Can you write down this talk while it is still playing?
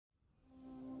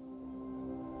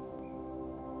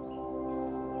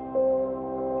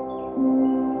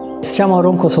Siamo a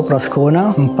Ronco sopra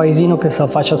Ascona, un paesino che si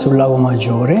affaccia sul Lago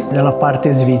Maggiore, dalla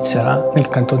parte svizzera, nel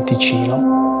Canton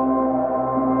Ticino.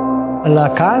 La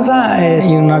casa è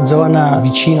in una zona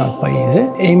vicino al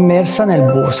paese, è immersa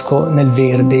nel bosco, nel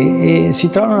verde, e si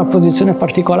trova in una posizione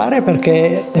particolare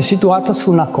perché è situata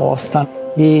su una costa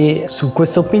e su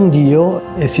questo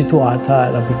pendio è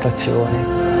situata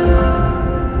l'abitazione.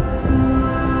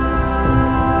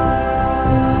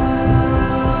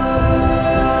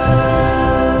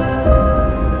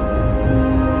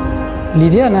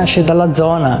 L'idea nasce dalla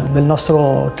zona del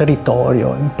nostro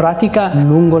territorio. In pratica,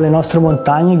 lungo le nostre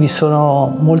montagne vi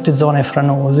sono molte zone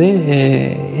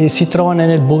franose e si trovano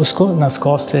nel bosco,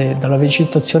 nascoste dalla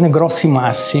vegetazione, grossi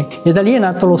massi. E da lì è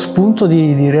nato lo spunto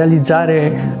di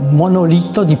realizzare un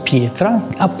monolito di pietra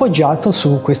appoggiato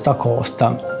su questa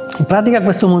costa. In pratica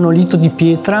questo monolito di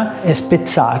pietra è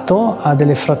spezzato, ha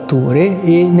delle fratture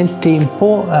e nel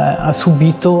tempo ha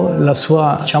subito la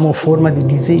sua, diciamo, forma di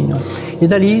disegno e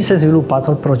da lì si è sviluppato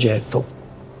il progetto.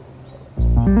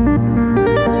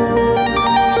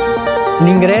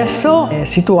 L'ingresso è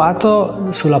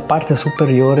situato sulla parte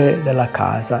superiore della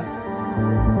casa.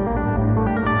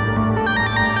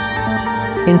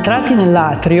 Entrati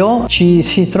nell'atrio ci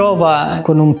si trova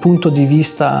con un punto di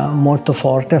vista molto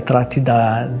forte, attratti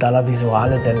dalla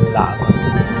visuale del lago.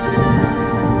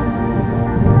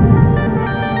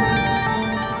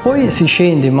 Poi si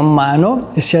scende man mano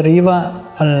e si arriva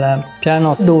al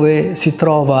piano dove si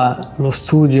trova lo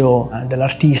studio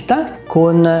dell'artista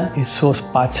con il suo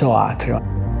spazio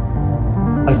atrio.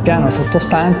 Al piano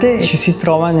sottostante ci si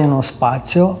trova in uno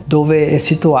spazio dove è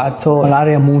situato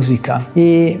l'area musica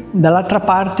e dall'altra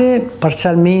parte,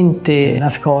 parzialmente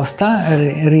nascosta,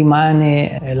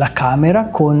 rimane la camera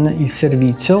con il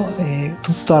servizio e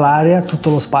tutta l'area, tutto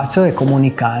lo spazio è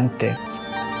comunicante.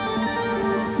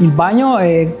 Il bagno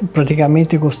è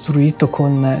praticamente costruito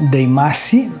con dei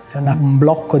massi, è un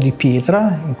blocco di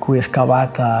pietra in cui è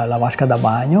scavata la vasca da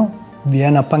bagno, vi è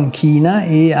una panchina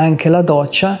e anche la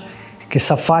doccia che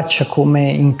si affaccia come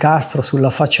incastro sulla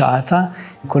facciata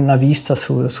con la vista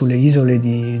sulle isole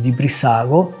di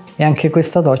Brissago, e anche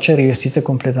questa doccia è rivestita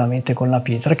completamente con la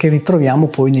pietra che ritroviamo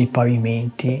poi nei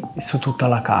pavimenti su tutta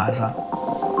la casa.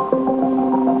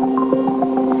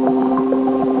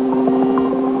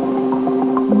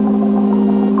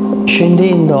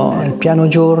 Scendendo nel piano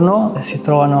giorno si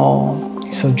trovano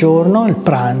il soggiorno, il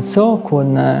pranzo con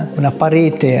una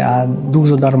parete ad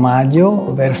uso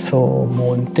d'armadio verso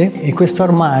monte, e questo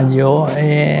armadio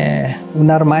è un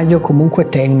armadio comunque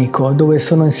tecnico dove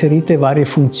sono inserite varie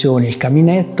funzioni, il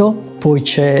caminetto, poi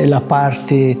c'è la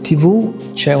parte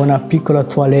TV, c'è una piccola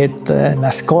toilette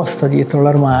nascosta dietro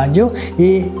l'armadio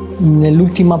e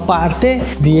nell'ultima parte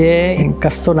vi è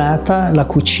incastonata la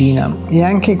cucina. E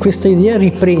anche questa idea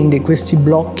riprende questi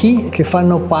blocchi che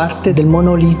fanno parte del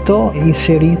monolito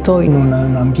inserito in un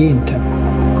ambiente.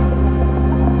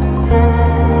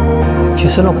 Ci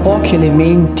sono pochi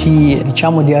elementi,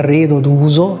 diciamo, di arredo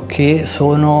d'uso che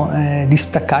sono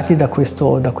distaccati da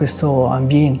questo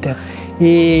ambiente.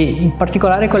 E in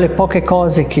particolare quelle poche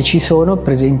cose che ci sono,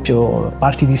 per esempio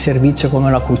parti di servizio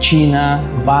come la cucina,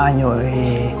 il bagno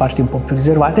e parti un po' più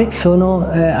riservate, sono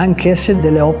anch'esse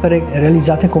delle opere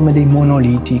realizzate come dei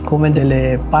monoliti, come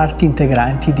delle parti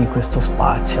integranti di questo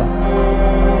spazio.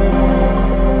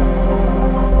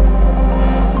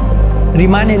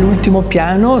 Rimane l'ultimo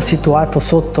piano situato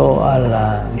sotto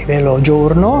al livello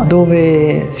giorno,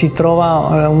 dove si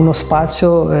trova uno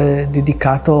spazio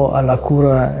dedicato alla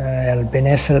cura e al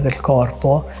benessere del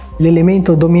corpo.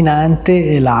 L'elemento dominante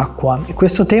è l'acqua.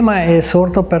 Questo tema è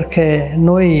sorto perché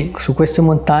noi su queste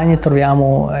montagne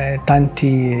troviamo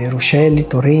tanti ruscelli,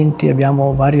 torrenti,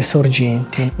 abbiamo varie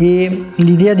sorgenti e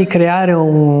l'idea di creare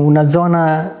una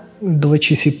zona dove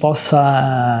ci si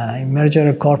possa immergere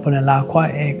il corpo nell'acqua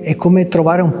è come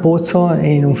trovare un pozzo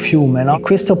in un fiume, no?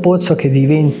 Questo pozzo che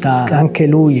diventa anche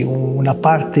lui una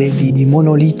parte di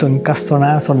monolito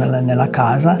incastonato nella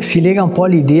casa si lega un po'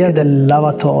 all'idea del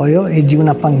lavatoio e di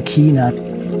una panchina.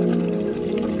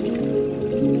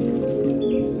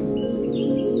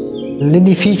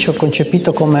 L'edificio,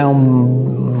 concepito come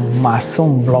un masso,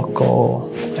 un blocco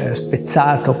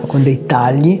spezzato con dei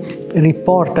tagli,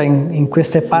 riporta in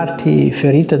queste parti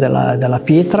ferite della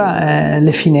pietra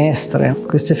le finestre.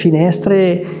 Queste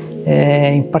finestre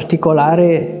in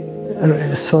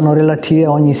particolare sono relative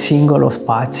a ogni singolo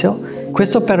spazio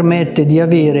Questo permette di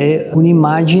avere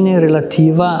un'immagine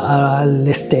relativa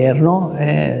all'esterno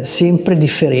sempre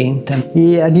differente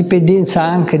e a dipendenza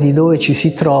anche di dove ci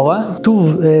si trova,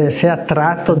 tu sei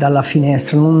attratto dalla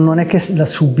finestra, non è che la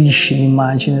subisci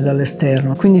l'immagine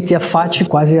dall'esterno, quindi ti affacci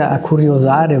quasi a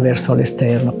curiosare verso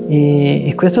l'esterno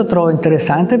e questo trovo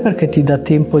interessante perché ti dà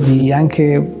tempo di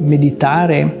anche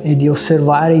meditare e di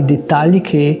osservare i dettagli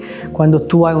che quando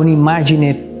tu hai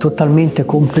un'immagine totalmente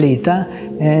completa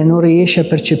non riesci a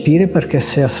percepire perché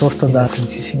sei assorto da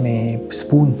tantissimi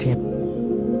spunti.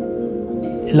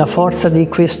 La forza di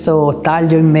questo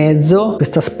taglio in mezzo,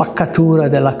 questa spaccatura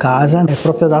della casa, è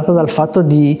proprio data dal fatto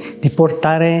di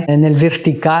portare nel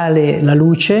verticale la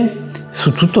luce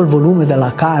su tutto il volume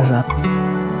della casa.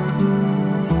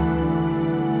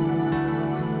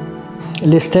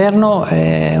 L'esterno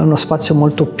è uno spazio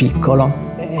molto piccolo.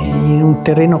 In un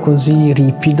terreno così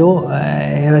ripido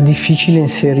era difficile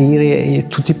inserire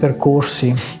tutti i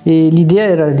percorsi e l'idea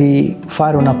era di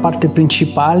fare una parte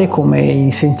principale come i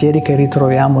sentieri che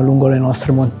ritroviamo lungo le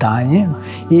nostre montagne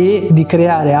e di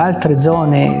creare altre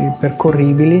zone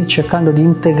percorribili cercando di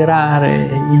integrare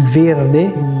il verde,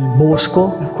 il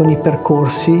bosco con i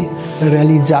percorsi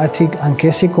realizzati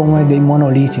anch'essi come dei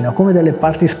monoliti, no? Come delle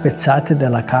parti spezzate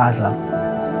della casa.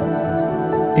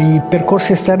 I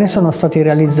percorsi esterni sono stati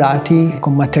realizzati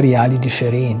con materiali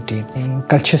differenti, in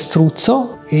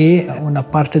calcestruzzo e una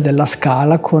parte della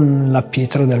scala con la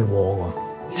pietra del luogo.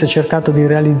 Si è cercato di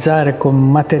realizzare con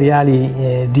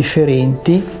materiali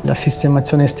differenti la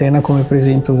sistemazione esterna, come per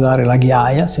esempio usare la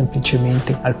ghiaia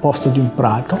semplicemente al posto di un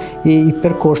prato e i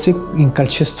percorsi in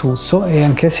calcestruzzo e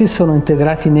anch'essi sono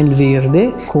integrati nel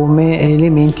verde come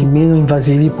elementi meno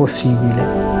invasivi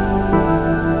possibile.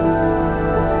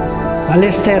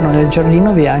 All'esterno del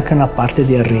giardino vi è anche una parte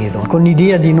di arredo, con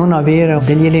l'idea di non avere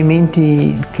degli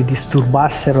elementi che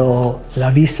disturbassero la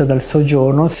vista dal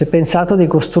soggiorno. Si è pensato di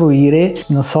costruire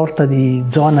una sorta di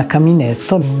zona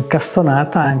caminetto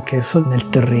incastonata anche nel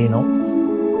terreno.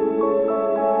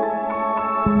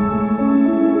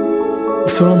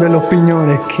 Sono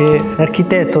dell'opinione che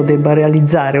l'architetto debba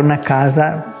realizzare una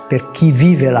casa per chi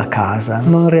vive la casa,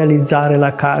 non realizzare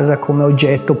la casa come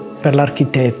oggetto per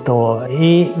l'architetto,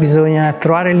 e bisogna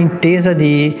trovare l'intesa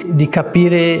di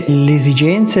capire le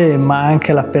esigenze ma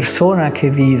anche la persona che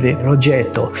vive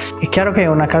l'oggetto. È chiaro che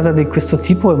una casa di questo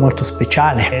tipo è molto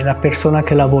speciale, la persona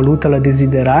che l'ha voluta, l'ha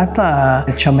desiderata,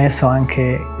 ci ha messo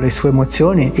anche le sue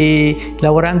emozioni e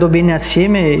lavorando bene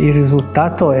assieme il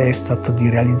risultato è stato di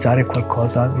realizzare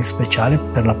qualcosa di speciale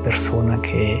per la persona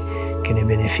che ne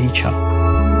beneficia.